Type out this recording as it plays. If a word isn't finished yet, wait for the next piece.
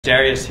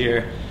Darius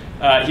here.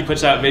 He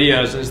puts out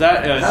videos. Is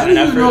that how do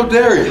you know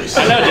Darius?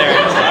 I know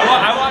Darius.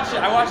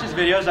 I watch his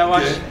videos. I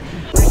watch.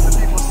 Recent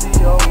People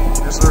CEO.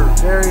 Yes, sir.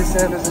 Darius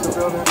Sanders in the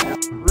building.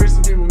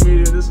 Recent People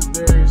Media. This is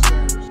Darius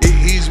Sanders.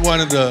 He's one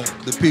of the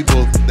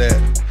people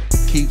that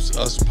keeps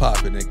us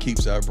popping and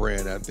keeps our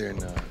brand out there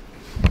now.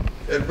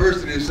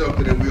 Adversity is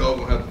something that we all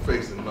gonna have to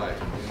face in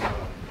life.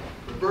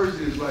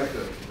 Adversity is like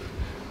a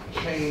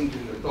change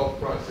in the thought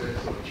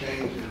process, or a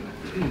change in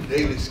the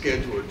daily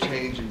schedule, or a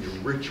change in your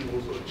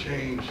rituals, or a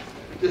change,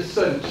 just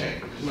sudden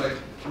change. It's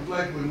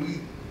like when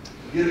we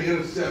get an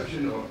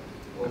interception or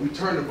we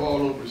turn the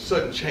ball over,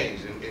 sudden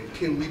change, and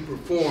can we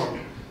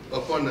perform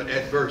up under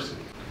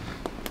adversity?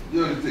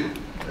 Unity,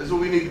 that's what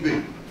we need to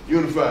be,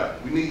 unified.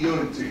 We need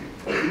unity.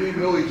 We need to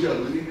know each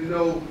other. We need to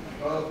know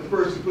the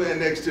person playing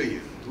next to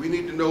you. We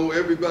need to know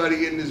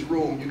everybody in this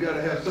room. You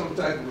gotta have some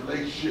type of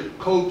relationship,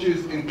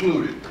 coaches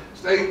included.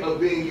 State of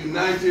being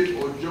united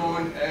or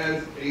joined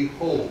as a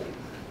whole.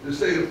 The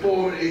state of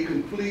forming a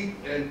complete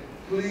and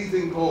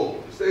pleasing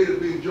whole. The state of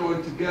being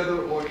joined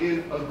together or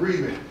in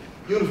agreement.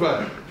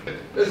 Unified.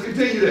 Let's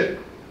continue that.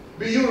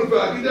 Be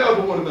unified. Get down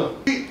for one another.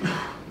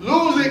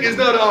 Losing is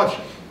not an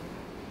option.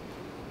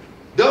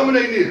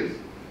 Dominating is.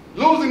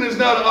 Losing is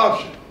not an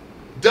option.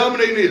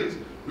 Dominating is.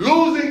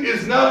 Losing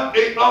is not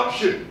an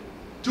option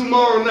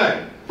tomorrow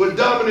night, but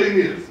dominating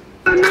is.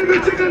 I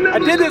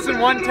did this in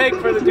one take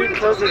for the dude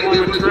closing one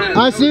with Trent.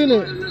 I seen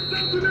it.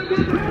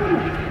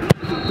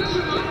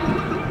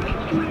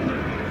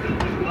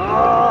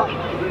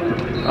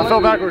 I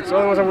fell backwards,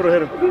 otherwise I would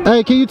have hit him.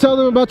 Hey, can you tell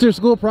them about your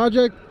school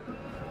project?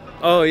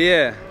 Oh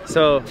yeah,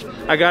 so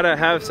I gotta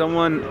have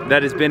someone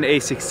that has been a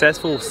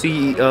successful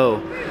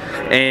CEO,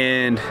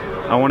 and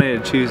I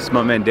wanted to choose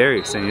my man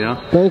Darius, and you know.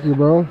 Thank you,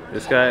 bro.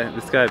 This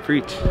guy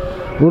preach.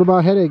 What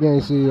about Headache Gang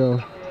CEO?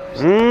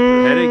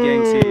 Headache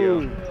Gang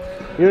CEO.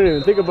 You didn't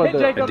even think about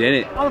that. I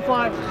didn't. On the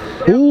fly.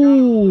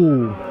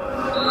 Ooh.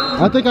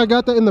 I think I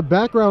got that in the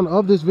background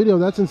of this video.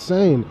 That's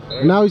insane.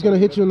 Now he's gonna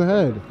hit you in the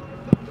head.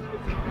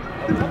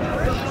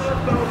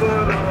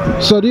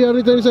 So do you have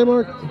anything to say,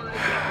 Mark?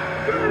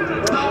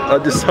 I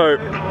just hope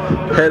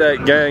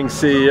Headache Gang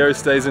CEO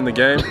stays in the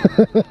game.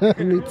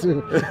 Me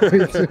too.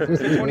 Me too.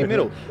 20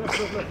 middle.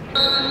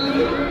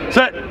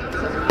 Set.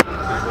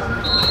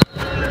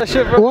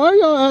 Why are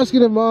y'all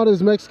asking if Maud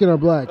is Mexican or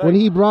black when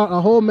he brought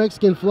a whole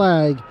Mexican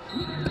flag?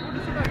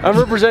 I'm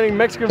representing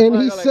Mexican flag.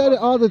 And he said it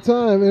all the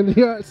time, and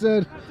he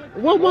said,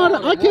 well, Maud,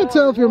 I can't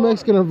tell if you're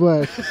Mexican or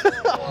black.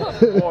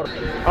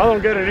 I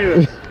don't get it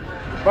either.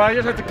 But I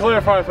just have to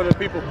clarify for the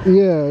people.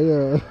 Yeah,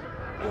 yeah.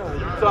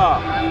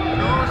 Stop.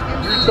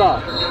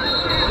 Stop.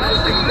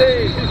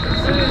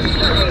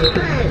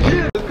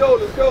 Let's go,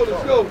 let's go,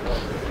 let's go.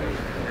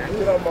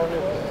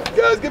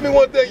 Guys, give me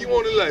one thing you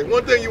want in life.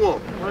 One thing you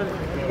want. $1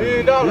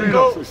 million,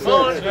 go.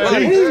 I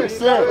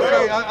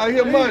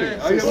hear money. I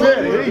hear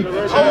money.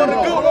 I want a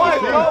good wife,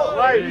 bro.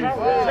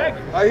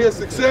 I hear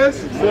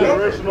success.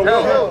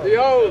 Health.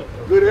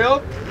 Good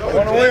health. I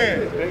want to win.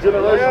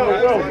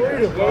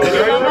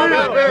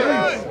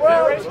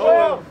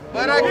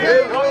 But I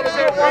can't.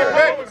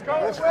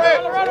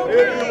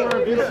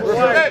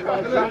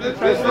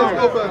 Let's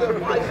go back.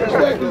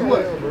 Respect is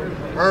what?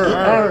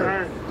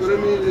 Earn. So that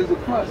means it's a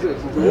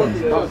process. It's a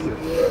working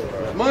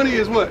process. Money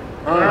is what?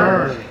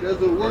 Earn.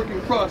 There's a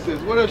working process.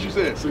 What else you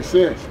said?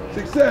 Success.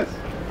 Success.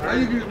 How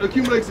you can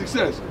accumulate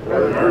success?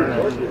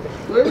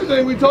 So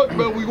everything we talked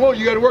about, we want,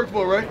 you got to work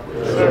for, right?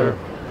 Yes, sir.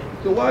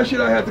 So why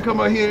should I have to come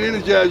out here and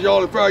energize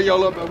y'all and fire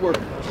y'all up at work?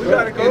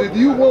 And if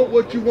you want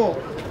what you want,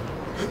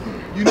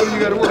 you know you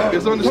got to work.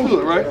 It's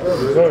understood, right?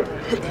 So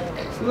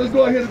let's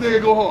go out here today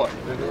and go hard.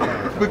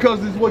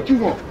 Because it's what you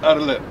want out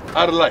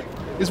of life.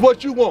 It's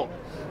what you want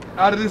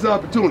out of this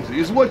opportunity.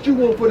 It's what you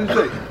want for this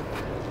day.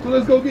 So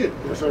let's go get it.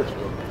 Yes, sir.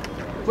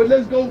 But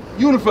let's go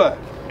unified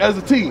as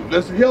a team.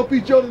 Let's help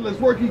each other. Let's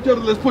work each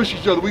other. Let's push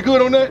each other. We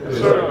good on that? Yes,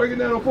 sir. Break it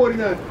down on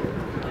 49.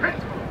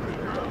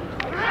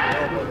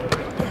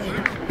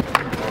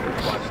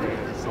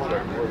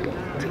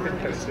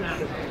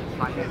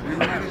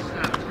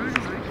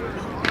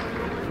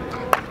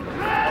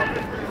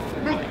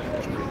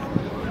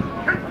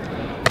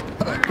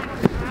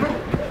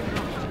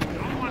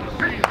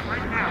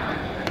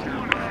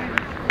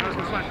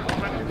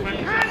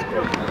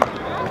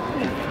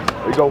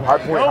 We go high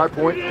point, high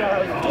point.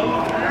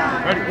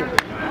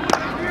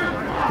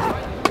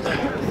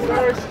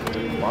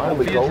 Don't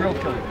be a drill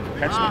killer.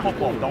 Catch the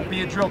football. Don't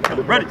be a drill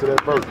killer. Ready?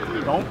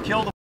 Don't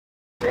kill the.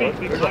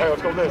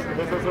 Let's go this.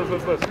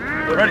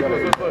 Ready? Got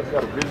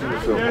to vision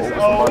yourself over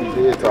somebody's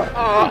head top.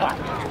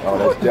 Oh,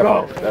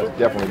 that's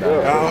definitely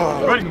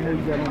not. Ready?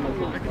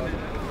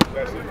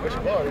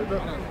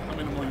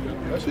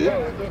 That's it.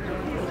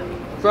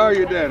 Fire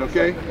your dad,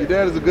 okay? Your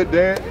dad is a good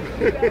dad.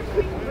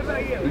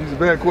 He's a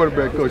bad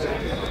quarterback coach.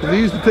 He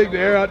used to take the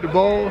air out the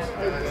balls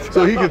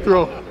so he could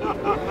throw.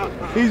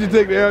 He used to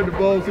take the air out the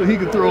balls so he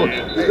could throw it.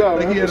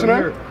 Like he had a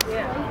nerve.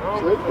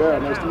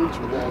 Darryl, nice to meet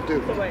you.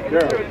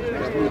 Darryl,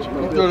 nice to meet you.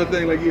 He throw that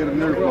thing like he had a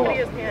nerve ball. I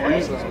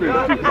used to spit.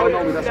 I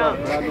know me, that's right.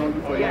 I know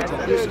you for a long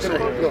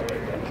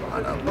time.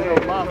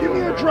 Give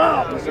me a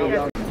drop. You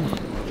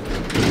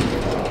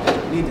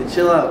need to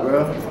chill out,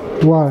 bro.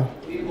 Why?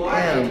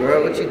 Damn,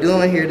 bro, what you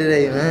doing here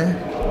today, man?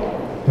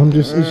 I'm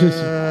just, it's just,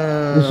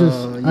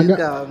 I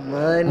got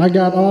money. I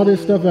got all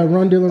this stuff at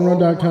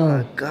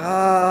rundealandrun.com.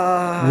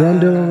 God.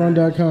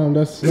 Rundealandrun.com.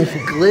 That's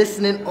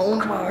glistening. Oh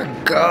my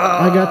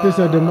God. I got this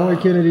at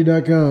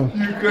DesMoinsKennedy.com.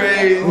 You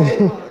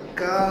crazy.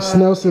 God.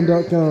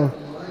 Snelson.com.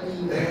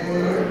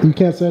 You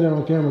can't say that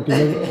on camera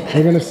because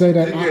they're gonna say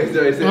that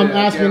I'm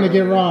asking to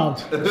get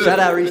robbed. Shout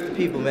out Reach the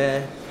People,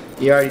 man.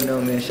 You already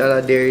know, man. Shout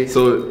out Darius.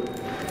 So,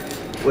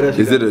 what else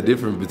is it a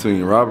difference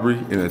between robbery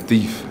and a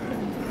thief?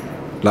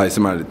 Like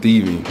somebody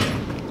thieving?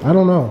 I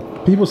don't know.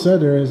 People said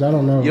there is. I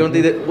don't know. You don't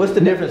think that? What's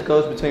the difference,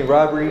 Coach, between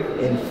robbery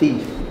and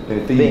thief?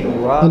 And thief.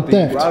 And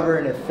theft. Robber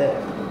and a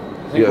theft.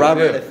 Yeah,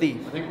 Robber yeah. and a thief.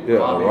 Yeah,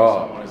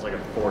 rob. Someone is like a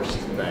forced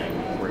thing.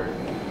 Where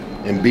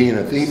And being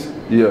a thief?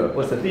 Yeah.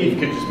 What's a thief thief?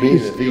 could just Being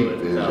be a thief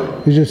is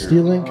You're just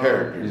stealing?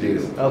 character.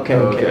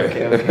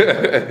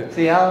 Okay.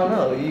 See, I don't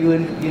know. You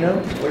wouldn't, you know,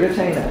 where your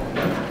chain at?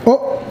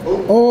 Oh,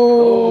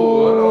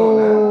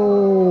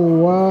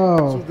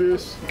 wow.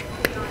 This.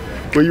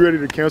 Were you ready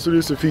to cancel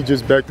this if he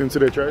just backed into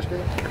that trash can?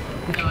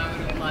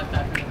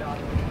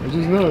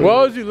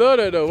 Why would you love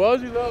that though? Why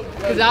would you love that?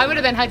 Because I would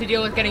have then had to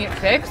deal with getting it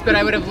fixed, but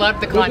I would have loved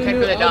the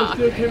content for the I dog.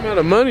 still came out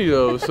of money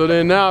though, so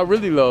then now I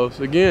really lost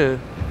again.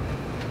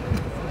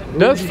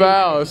 That's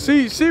foul.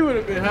 She would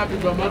have been happy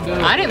about my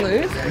dad. I didn't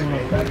lose.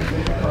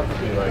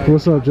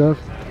 What's up, Jeff?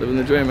 Living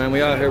the dream, man.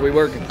 We out here, we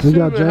working. We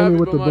got Jamie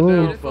with the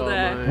boom.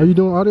 Are you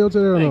doing audio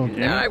today or no?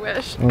 No, I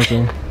wish.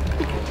 Okay.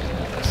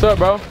 What's up,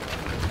 bro?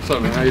 What's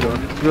up, man? How you doing?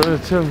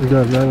 Good, too. You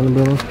got that in the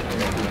building?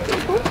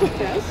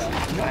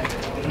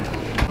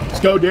 Let's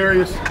go,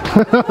 Darius. Oh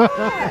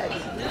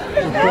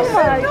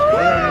my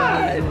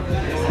God.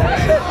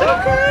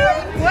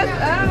 What's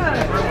up?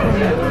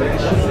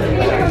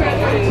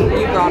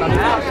 You brought him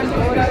out.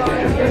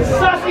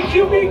 Saucy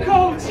QB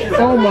coach.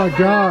 Oh my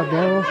God,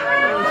 bro.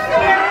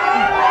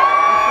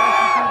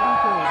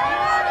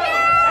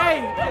 Hey,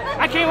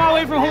 I came all the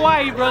way from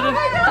Hawaii, brother.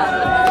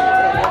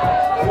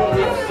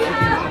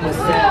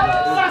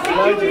 Saucy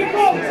QB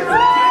coach.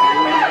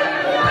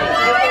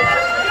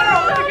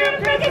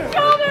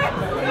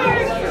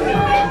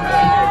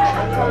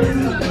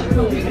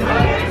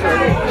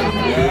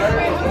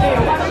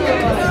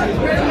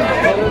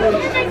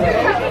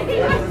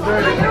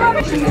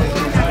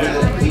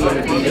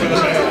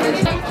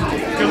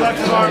 Good luck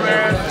tomorrow,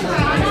 man.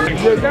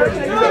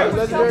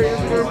 Legendary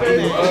Instagram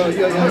page?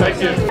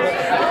 Thank you.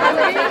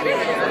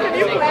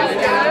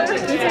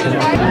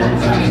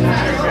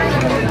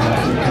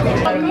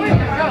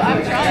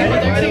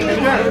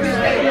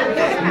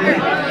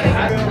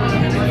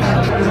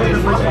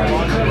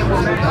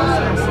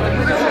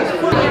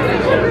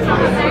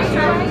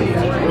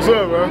 What's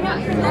up, bro?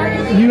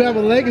 You have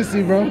a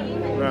legacy, bro.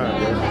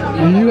 Nah,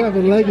 bro. You have a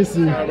legacy.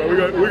 Nah, bro. We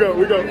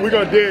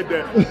gonna dead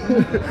that.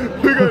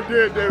 We gonna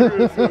dead that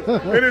real soon.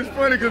 And it's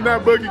funny because now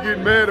Bucky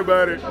getting mad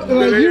about it. Like,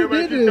 And you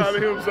everybody did keep this.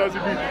 calling him Saucy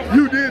B.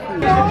 You did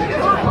this.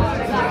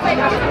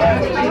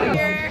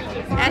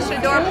 At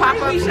Shador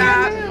pop-up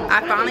shop,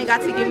 I finally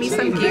got to give me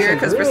some gear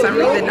because for some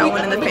reason no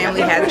one in the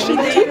family has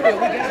anything.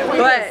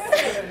 But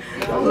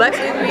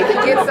luckily we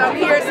could get some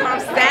here, so I'm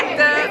stacked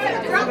up.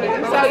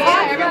 So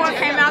yeah, everyone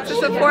came out to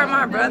support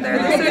my brother.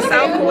 This is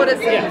so cool to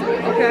see.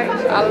 Okay,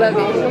 I love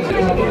it.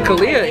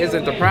 Kalia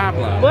isn't the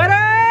problem. What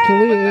up?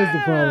 Kalia is the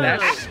problem.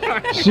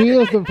 She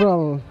is the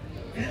problem.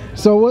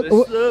 So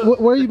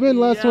where you been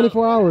the last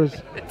 24 hours?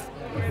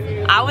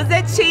 I was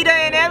at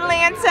Cheetah in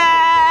Atlanta.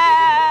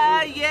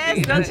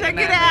 Yes, go check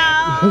it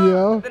out.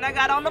 Yeah. Then I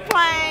got on the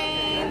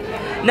plane.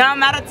 Now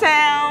I'm out of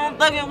town,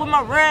 thugging with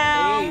my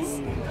rounds.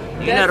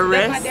 You know the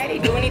rest. Does my daddy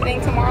do anything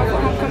tomorrow for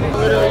homecoming?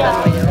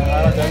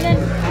 And then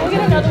we'll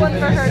get another one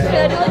for her. Should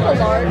I do like a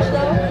large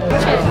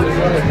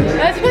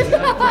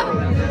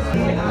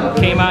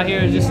though? Came out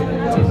here just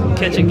to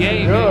catch a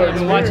game. I've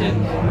been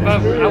watching.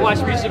 I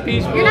watched Reach the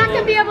Peace. You're not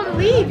gonna be able to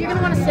leave. You're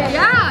gonna want to stay.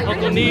 Yeah.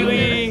 Uncle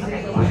Neely.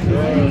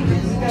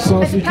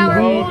 Saucy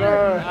QB.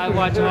 I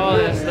watch all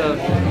that stuff.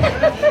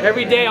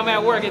 Every day I'm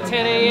at work at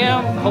 10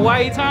 a.m.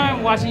 Hawaii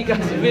time watching you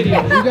guys'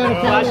 video. You gotta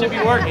So I should be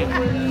working.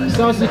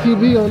 Saucy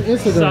QB on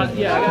Instagram.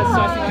 Yeah, I got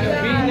Saucy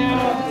QB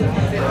now.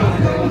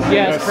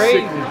 Yeah, it's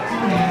crazy.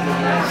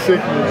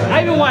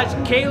 I even watch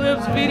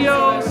Caleb's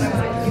videos,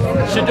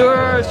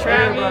 Shadur's,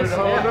 Travis.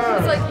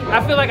 I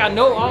feel like I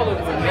know all of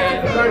them,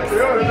 man. I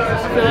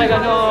feel like I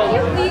know all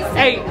of them.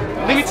 Hey,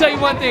 let me tell you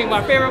one thing.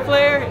 My favorite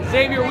player,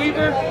 Xavier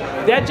Weaver,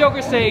 that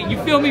joker say, "You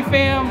feel me,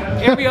 fam?"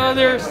 every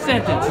other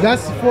sentence.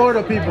 That's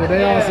Florida people.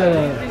 They all say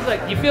that. He's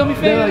like, "You feel me,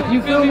 fam?" They're like,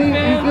 you feel me?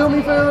 fam?" You feel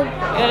me, fam?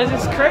 Yeah, it's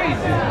just crazy.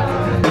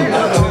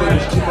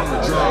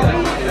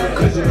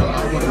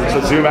 So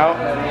zoom out.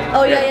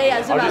 Oh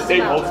yeah. Zoom I'll out, just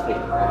take zoom out. multiple.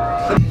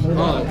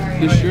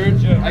 This shirt,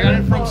 I got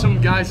it from some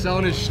guy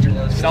selling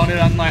it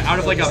on like out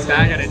of like a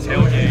bag at a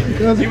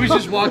tailgate. He was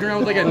just walking around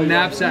with like a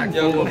knapsack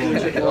full of them.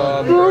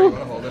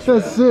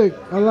 That's sick.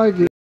 I like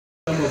it.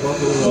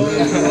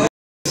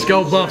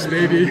 Skull buffs,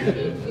 baby.